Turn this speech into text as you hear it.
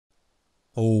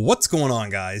What's going on,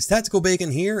 guys? Tactical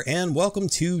Bacon here, and welcome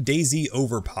to DayZ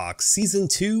Overpoch Season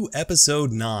 2,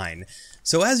 Episode 9.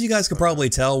 So as you guys can probably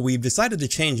tell, we've decided to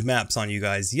change maps on you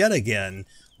guys yet again.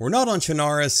 We're not on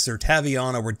Chernarus or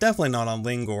Taviana, we're definitely not on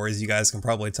Lingor, as you guys can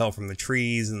probably tell from the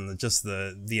trees and just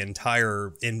the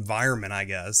entire environment, I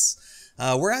guess.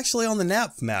 We're actually on the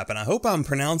Napf map, and I hope I'm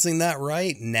pronouncing that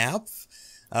right, Napf.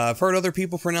 I've heard other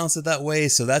people pronounce it that way,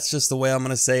 so that's just the way I'm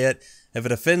going to say it. If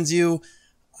it offends you,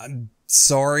 I'm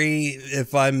sorry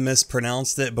if I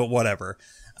mispronounced it, but whatever.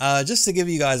 Just to give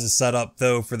you guys a setup,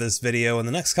 though, for this video and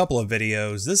the next couple of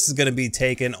videos, this is going to be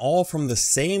taken all from the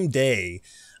same day.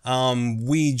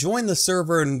 We joined the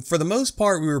server, and for the most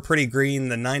part, we were pretty green.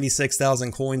 The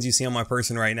 96,000 coins you see on my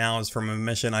person right now is from a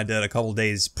mission I did a couple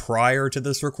days prior to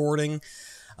this recording.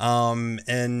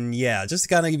 And yeah, just to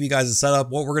kind of give you guys a setup,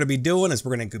 what we're going to be doing is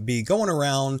we're going to be going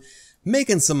around,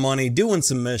 making some money, doing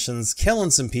some missions,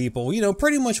 killing some people, you know,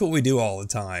 pretty much what we do all the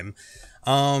time.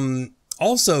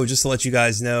 Also, just to let you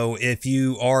guys know, if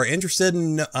you are interested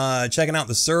in checking out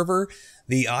the server,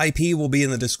 the IP will be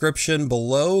in the description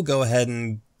below. Go ahead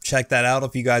and check that out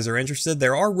if you guys are interested.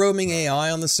 There are roaming AI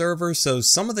on the server, so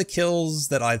some of the kills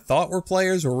that I thought were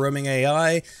players were roaming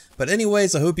AI. But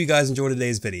anyways, I hope you guys enjoyed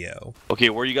today's video.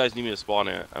 Okay, where you guys need me to spawn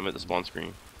at? I'm at the spawn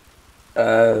screen.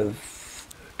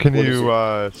 Can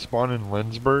you spawn in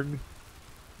Lindsberg?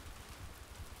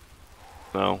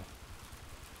 No.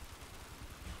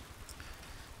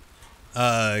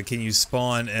 Can you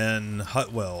spawn in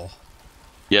Hutwell?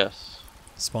 Yes.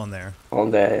 Spawn there. On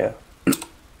there, yeah.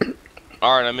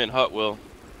 Alright, I'm in Hutwell.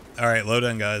 Alright, load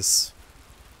in, guys.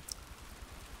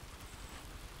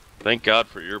 Thank God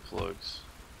for earplugs.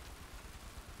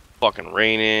 Fucking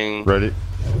raining. Ready?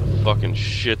 Fucking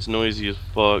shit's noisy as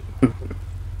fuck.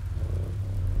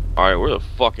 Alright, where the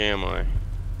fuck am I?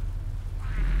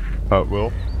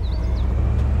 Will.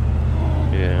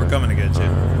 Yeah. We're coming to get you.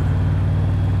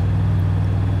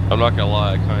 I'm not gonna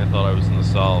lie, I kinda thought I was in the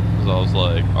south, because I was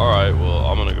like, alright, well,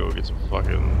 I'm gonna go get some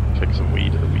fucking, pick some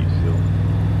weed at the weed field.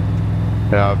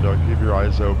 Yeah, Doug, keep your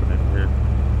eyes open in here.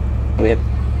 Yep.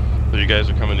 So you guys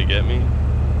are coming to get me?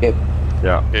 Yep.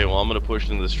 Yeah. Okay, well, I'm gonna push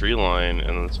into this tree line,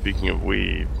 and then speaking of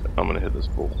weed, I'm gonna hit this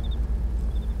bull.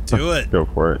 Do it. Go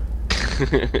for it.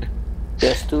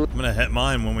 Just do it. I'm gonna hit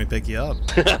mine when we pick you up.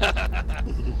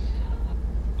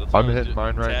 I'm hitting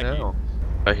mine right now.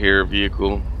 I hear a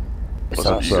vehicle. What's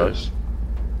up, you guys?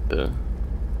 Yeah.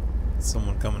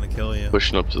 Someone coming to kill you.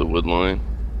 Pushing up to the wood line.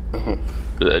 To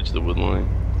the edge of the wood line.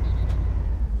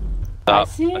 I Stop.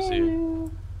 see I see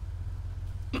you.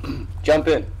 Jump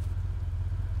in.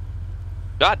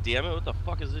 God damn it, what the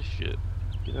fuck is this shit?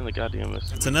 Get in the goddamn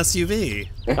SUV. It's an SUV.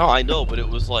 No, I know, but it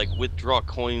was like withdraw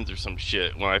coins or some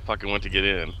shit when I fucking went to get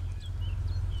in.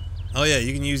 Oh yeah,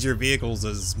 you can use your vehicles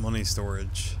as money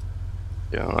storage.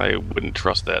 Yeah, I wouldn't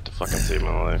trust that to fucking save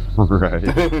my life.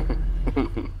 Right.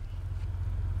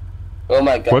 Oh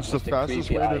my god. What's the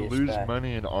fastest way to lose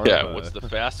money in Arma? Yeah, what's the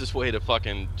fastest way to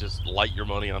fucking just light your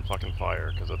money on fucking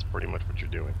fire? Because that's pretty much what you're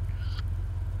doing.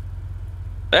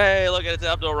 Hey, look at it's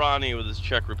Abdul Rani with his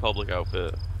Czech Republic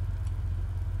outfit.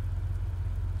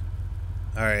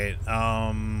 Alright,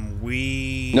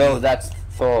 we... No, that's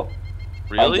Thor.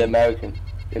 Really? I'm the American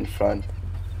in front.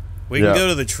 We can go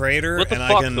to the trader, what the and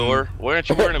fuck, I can... Thor? Why aren't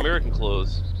you wearing American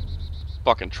clothes?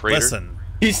 Fucking traitor. Listen.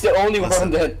 He's the only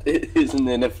one that isn't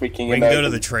in a freaking We American. can go to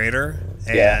the trader,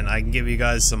 and I can give you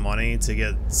guys some money to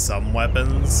get some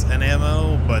weapons and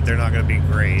ammo, but they're not going to be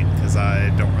great, because I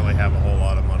don't really have a whole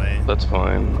lot of money. That's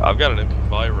fine. I've got an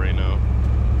MP5 right now.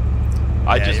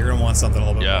 You're going to want something a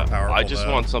little bit more powerful, I just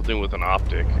want something with an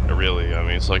optic, really. I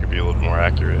mean, so I can be a little more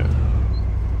accurate.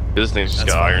 This thing's just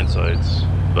got iron sights.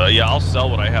 But yeah, I'll sell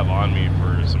what I have on me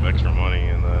for some extra money,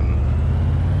 and then...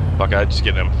 Fuck, I'd just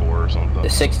get an M4 or something. The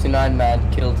 69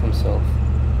 man killed himself.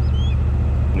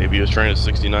 Maybe he was trying to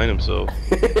 69 himself.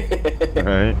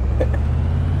 Right.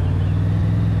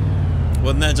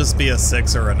 Wouldn't that just be a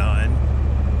 6 or a 9?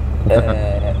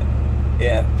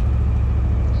 Yeah.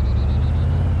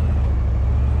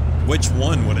 Which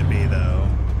one would it be, though?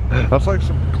 That's like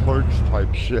some Clerks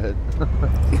type shit.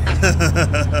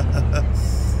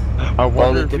 I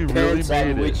wonder if he really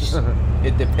made it.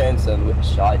 It depends on which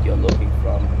side you're looking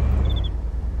from.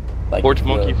 Like Porch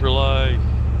monkey for life.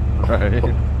 Right.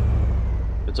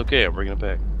 It's okay, I'm bringing it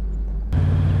back.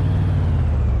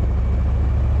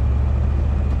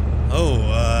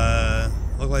 Oh,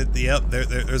 look like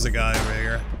there's a guy over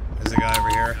here. There's a guy over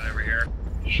here.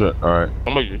 Shit, alright.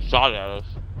 Somebody just shot at us.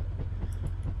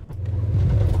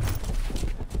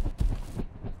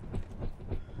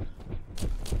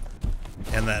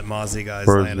 And that Mozzie guy's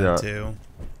landing too.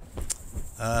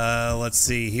 Let's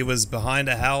see. He was behind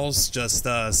a house just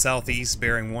southeast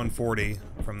bearing 140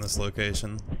 from this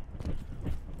location.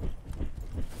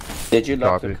 Did you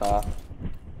lock the Copy. car?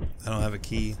 I don't have a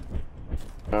key.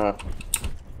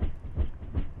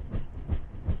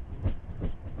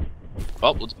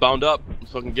 Oh, let's bound up.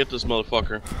 Let's fucking get this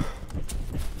motherfucker.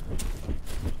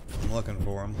 I'm looking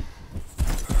for him.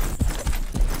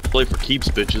 Play for keeps,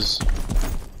 bitches.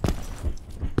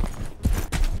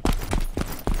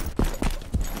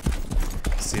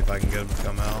 See if I can get him to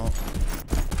come out.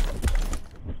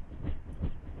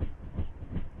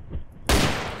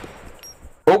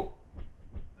 Oh!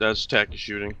 That's tacky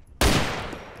shooting.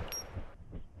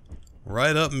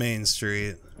 Right up Main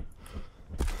Street.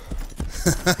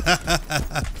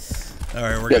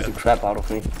 Alright, we're Get the good. crap out of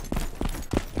me.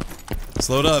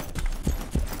 Slowed up.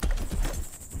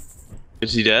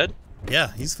 Is he dead?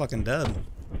 Yeah, he's fucking dead.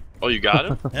 Oh, you got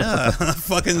him? Yeah, I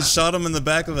fucking shot him in the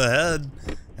back of the head,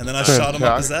 and then I shot him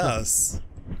up his ass.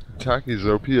 Tacky's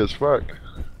OP as fuck.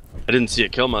 I didn't see a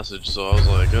kill message, so I was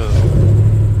like,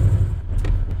 oh.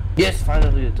 Yes,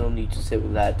 finally, you don't need to sit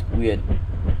with that weird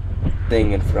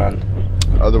thing in front.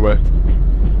 Other way.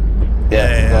 Yeah,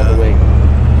 Yeah. the other way.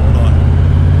 Hold on.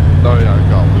 Oh yeah, I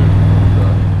got loot.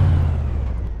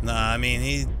 Nah, I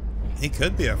mean, he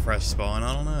could be a fresh spawn,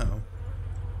 I don't know.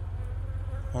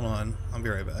 Hold on, I'll be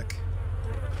right back.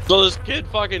 So this kid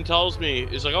fucking tells me,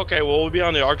 he's like, okay, well, we'll be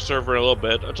on the ARC server in a little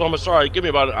bit. I told him, sorry, give me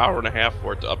about an hour and a half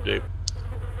for it to update.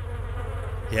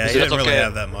 Yeah, He he said, didn't "That's really okay."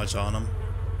 have that much on him.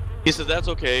 He said, that's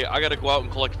okay, I gotta go out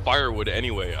and collect firewood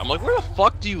anyway. I'm like, where the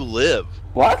fuck do you live?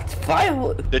 What?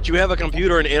 Firewood? That you have a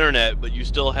computer and internet, but you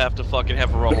still have to fucking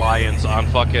have a reliance on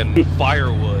fucking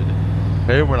firewood.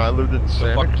 Hey, when I lived in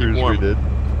Santa fuck keep Cruz, we warm. did.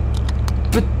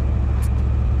 But...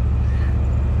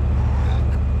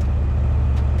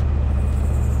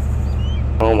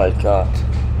 Oh my god.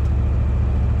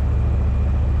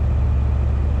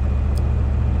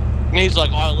 And he's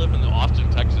like, oh, I live in the Austin,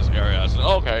 Texas area. I said,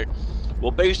 okay. Well,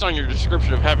 based on your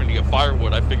description of having to get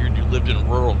firewood, I figured you lived in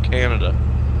rural Canada.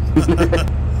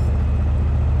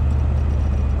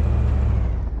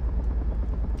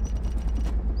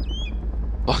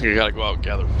 Fuck, I gotta go out and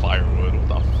gather firewood. What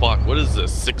the fuck? What is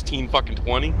this? 16 fucking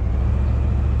 20?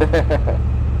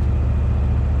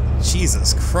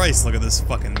 Jesus Christ, look at this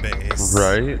fucking base.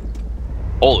 Right?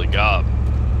 Holy god.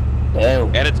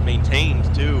 Damn. And it's maintained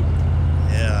too.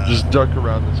 Yeah. Just duck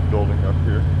around this building up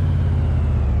here.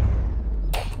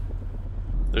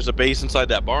 There's a base inside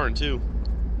that barn too.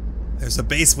 There's a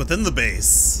base within the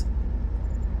base.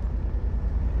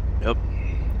 Yep.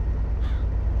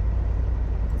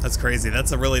 That's crazy.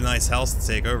 That's a really nice house to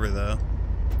take over, though.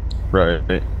 Right.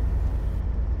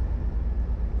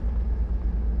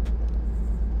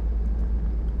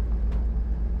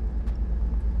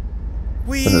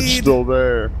 Weed! And it's still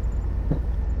there.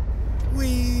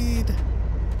 Weed!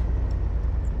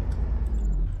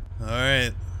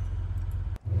 Alright.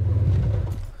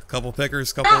 Couple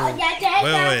pickers, couple...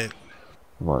 Wait.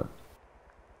 What?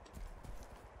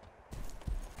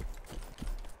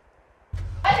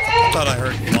 I thought I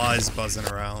heard flies buzzing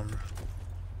around.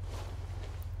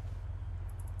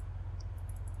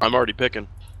 I'm already picking.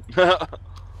 Don't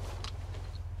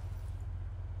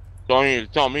need to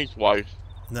tell me twice.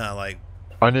 No, like,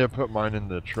 I need to put mine in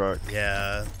the truck.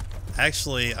 yeah.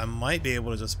 Actually, I might be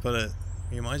able to just put it...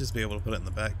 You might just be able to put it in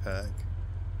the backpack.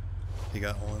 If you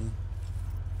got one.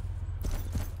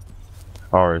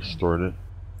 I already stored it.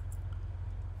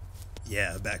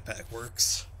 Yeah, backpack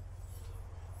works.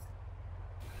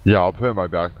 Yeah, I'll put it in my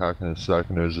backpack in a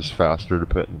second. It was just faster to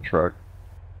put in the truck.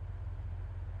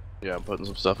 Yeah, I'm putting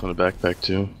some stuff in the backpack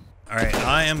too. Alright,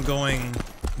 I am going...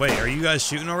 Wait, are you guys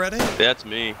shooting already? That's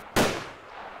me.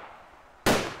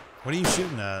 What are you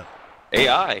shooting at?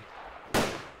 AI.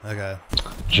 Okay.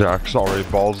 Jack's already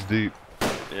balls deep.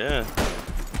 Yeah.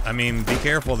 I mean, be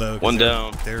careful though. 'cause One they're-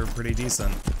 down. They're pretty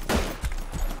decent.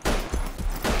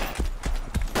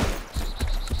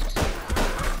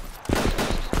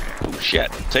 Oh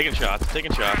shit. Taking shots.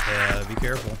 Taking shots. Yeah, be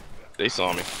careful. They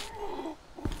saw me.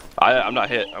 I'm not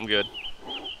hit. I'm good.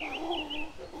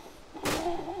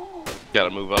 Gotta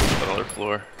move up to another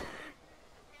floor.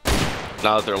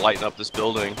 Now that they're lighting up this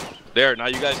building. There, now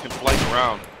you guys can flank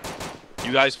around.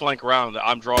 You guys flank around.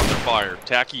 I'm drawing their fire.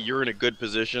 Tacky, you're in a good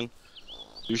position.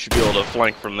 You should be able to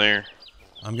flank from there.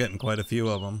 I'm getting quite a few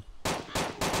of them.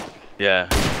 Yeah,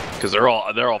 because they're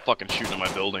all fucking shooting at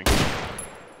my building.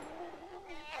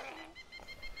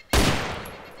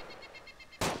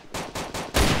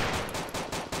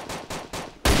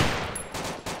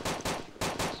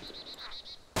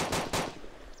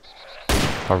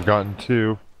 I've gotten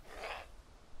 2.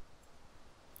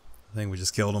 I think we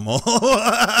just killed them all.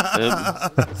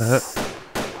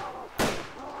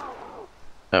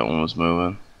 That one was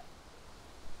moving.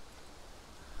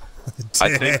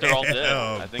 I think they're all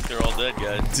dead. I think they're all dead,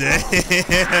 guys. Damn.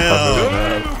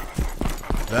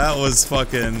 That was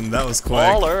fucking. That was quick.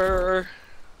 Baller.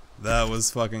 That was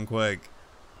fucking quick.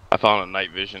 I found a night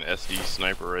vision SD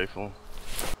sniper rifle.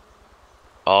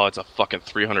 Oh, it's a fucking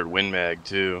 300 Win Mag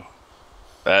too.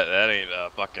 That ain't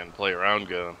a fucking play around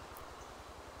gun.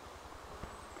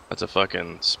 That's a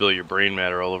fucking spill your brain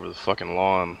matter all over the fucking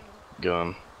lawn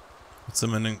gun.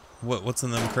 What's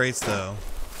in them crates though?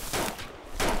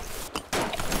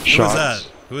 Shots.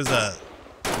 Who is that?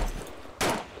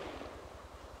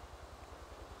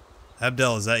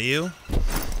 Abdel, is that you?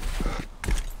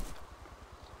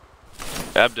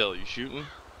 Abdel, you shooting?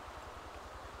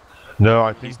 No,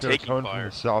 I think He's they're taking coming fire. from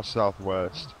the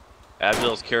south-southwest.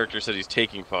 Abdel's character said he's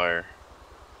taking fire.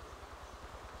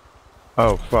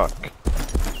 Oh, fuck.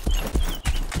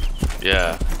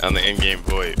 Yeah, on the in-game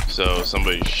VoIP. So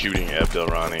somebody's shooting Abdel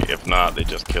Rani. If not, they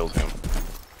just killed him.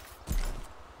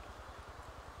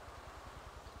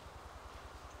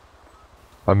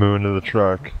 I'm moving to the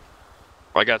truck.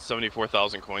 I got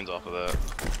 74,000 coins off of that.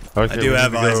 Okay, I do we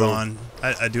have need to eyes go. on.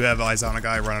 I do have eyes on a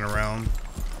guy running around.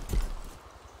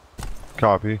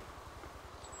 Copy.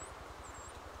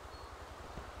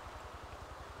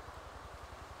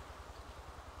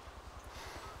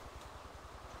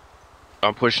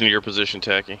 I'm pushing to your position,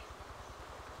 Tacky.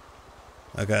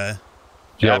 Okay.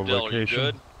 Do you have a Abdel, are you location?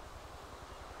 good?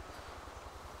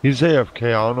 He's AFK.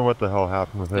 I don't know what the hell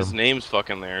happened with him. His name's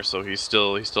fucking there, so he's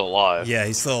still alive. Yeah,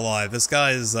 he's still alive. This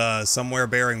guy is somewhere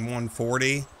bearing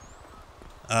 140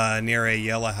 near a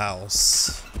yellow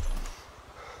house.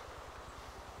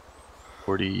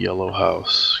 40 yellow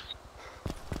house.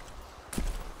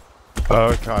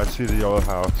 Okay, I see the yellow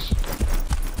house.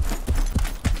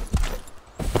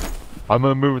 I'm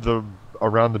gonna move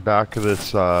around the back of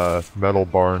this metal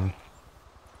barn.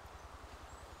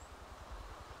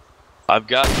 I've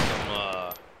got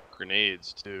some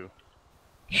grenades too.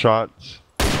 Shots.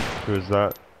 Who is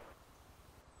that?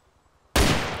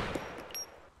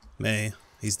 Me.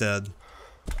 He's dead.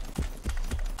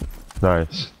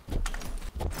 Nice.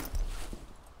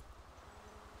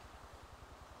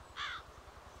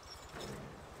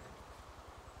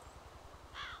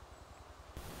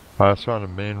 I found a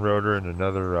main rotor and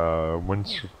another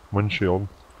windshield.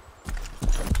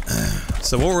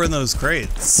 So what were in those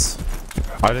crates?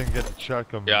 I didn't get to check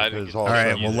them. Yeah, I didn't get to All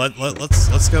right, check well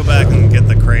let's go back and get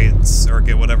the crates, or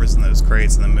get whatever's in those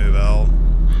crates, and then move out.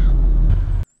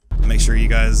 Make sure you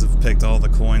guys have picked all the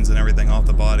coins and everything off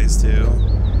the bodies too.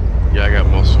 Yeah, I got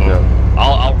most of them. Yeah.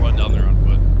 I'll run down there on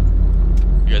foot.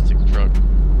 You guys take the truck.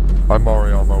 I'm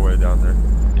already on my way down there.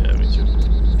 Yeah, me too.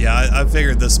 Yeah, I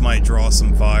figured this might draw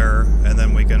some fire, and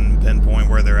then we can pinpoint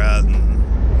where they're at and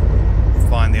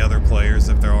find the other players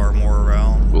if there are more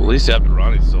around. Well, at least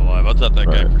Abdurrani's still alive. I thought that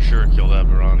guy for sure killed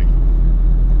Abdurrani.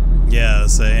 Yeah,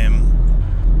 same.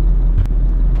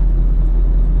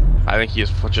 I think he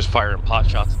is just firing pot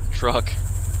shots at the truck.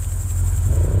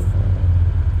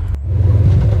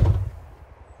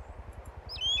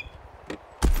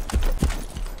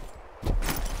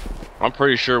 I'm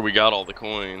pretty sure we got all the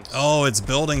coins. Oh, it's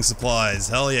building supplies.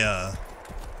 Hell yeah.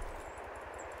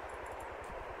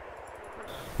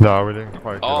 No, we didn't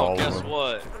quite get all Oh, of guess them.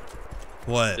 what?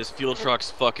 What? This fuel truck's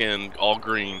fucking all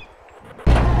green.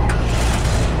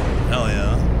 Hell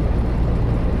yeah.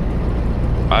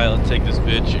 Alright, let's take this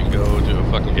bitch and go to a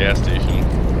fucking gas station,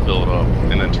 fill it up,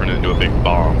 and then turn it into a big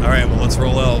bomb. Alright, well let's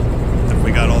roll out. If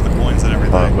we got all the coins and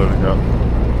everything. I'm loading up.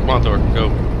 Come on, Thor, go.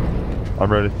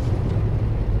 I'm ready.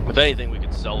 If anything, we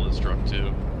could sell this truck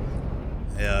too.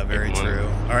 Yeah, very Good one. true.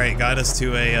 Alright, guide us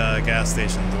to a gas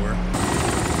station door.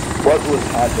 What would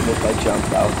happen if I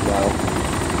jumped out now?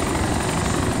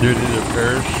 You need a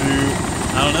parachute.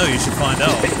 I don't know, you should find out.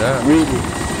 Yeah. Really?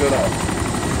 Shut up.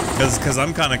 Because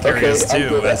I'm kind of curious Okay, I'm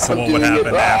too good. as to I'm what would doing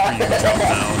it. happen after you jumped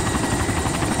out.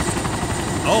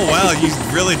 Oh wow, you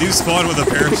really do spawn with a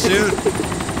parachute?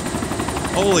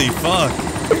 Holy fuck.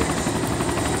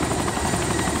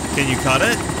 Can you cut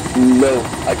it? No,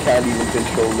 I can't even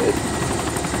control it.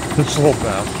 This little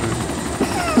bastard.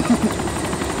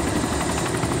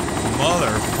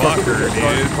 Motherfucker, A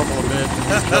dude. couple of minutes and he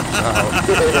jumps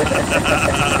out.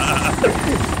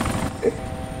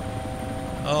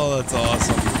 Oh, that's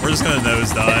awesome. We're just gonna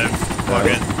nosedive. Fuck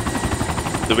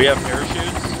it. Do we have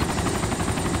parachutes?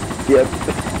 Yep.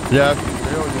 Yeah, if you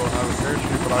fail, you'll have a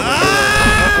parachute, but I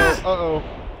don't know. Uh-oh.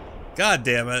 God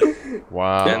damn it.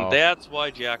 Wow. And that's why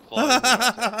Jack flies.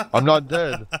 I'm not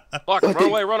dead. Fuck, run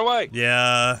away, run away!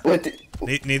 Yeah. What?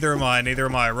 Neither am I. Neither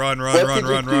am I. Run, run, run,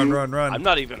 run, run, run, run. I'm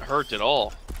not even hurt at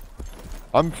all.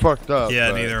 I'm fucked up.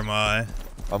 Yeah, neither am I.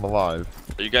 I'm alive.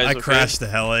 Are you guys I okay? crashed the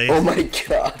heli. Oh my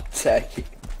god, Tacky.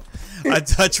 I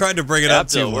tried to bring it up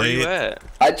too Where late. you at?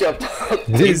 I jumped out.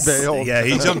 He bailed. Yeah,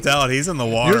 he jumped out. He's in the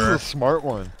You're water. the smart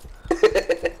one.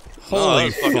 Holy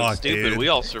that's fucking fuck, stupid. dude. We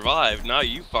all survived. Now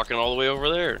you fucking all the way over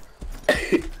there.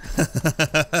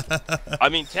 I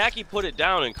mean, Tacky put it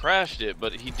down and crashed it,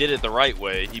 but he did it the right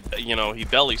way. He, you know, he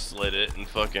belly slid it and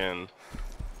fucking.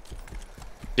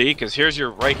 See, because here's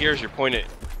your here's your point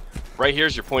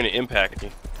of impact.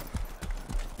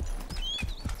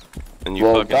 And you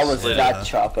fucking that was slid that it.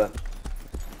 chopper.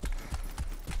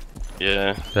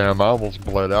 Yeah. Damn, I almost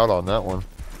bled out on that one.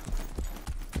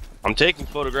 I'm taking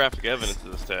photographic evidence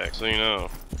of this tag, so you know.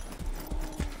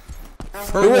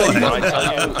 For When what? I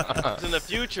tell you, in the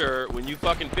future, when you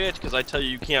fucking bitch because I tell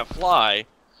you can't fly,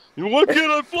 why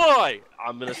can't I fly?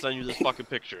 I'm gonna send you this fucking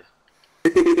picture.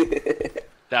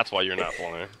 That's why you're not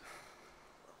flying.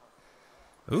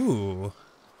 Ooh.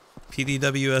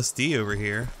 PDWSD over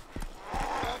here.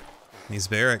 These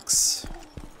barracks.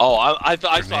 Oh, I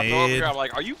saw it over Grenade. here. I'm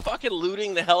like, are you fucking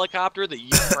looting the helicopter that you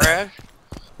crashed?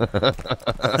 I'm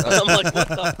like, what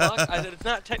the fuck? I said, it's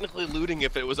not technically looting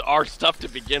if it was our stuff to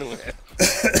begin with.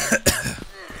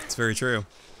 It's very true.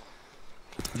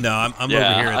 No, I'm over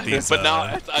here at these. But now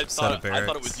I thought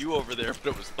barracks. it was you over there, but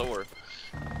it was Thor.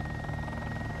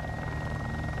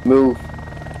 Move.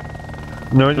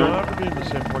 No, you don't have to be in the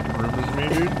same fucking room as me,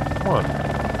 dude. Come on.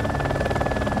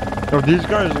 If these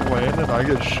guys land and I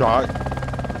get shot,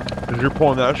 as you're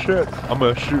pulling that shit, I'm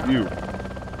gonna shoot you.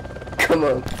 Come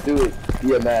on, do it.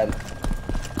 Be a man.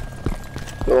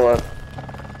 Go on.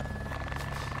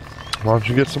 Why don't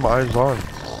you get some eyes on?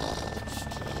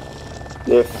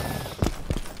 Yeah.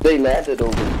 They landed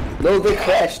over. No, they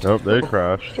crashed. Nope, they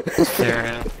crashed.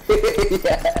 Yeah,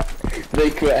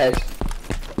 they crashed.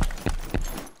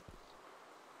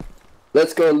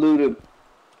 Let's go loot him.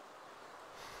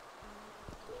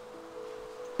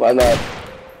 Why not?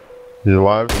 You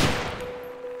alive?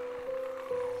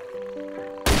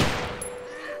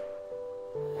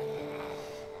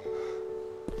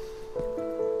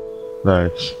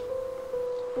 Nice.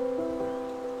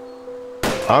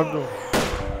 I'm going.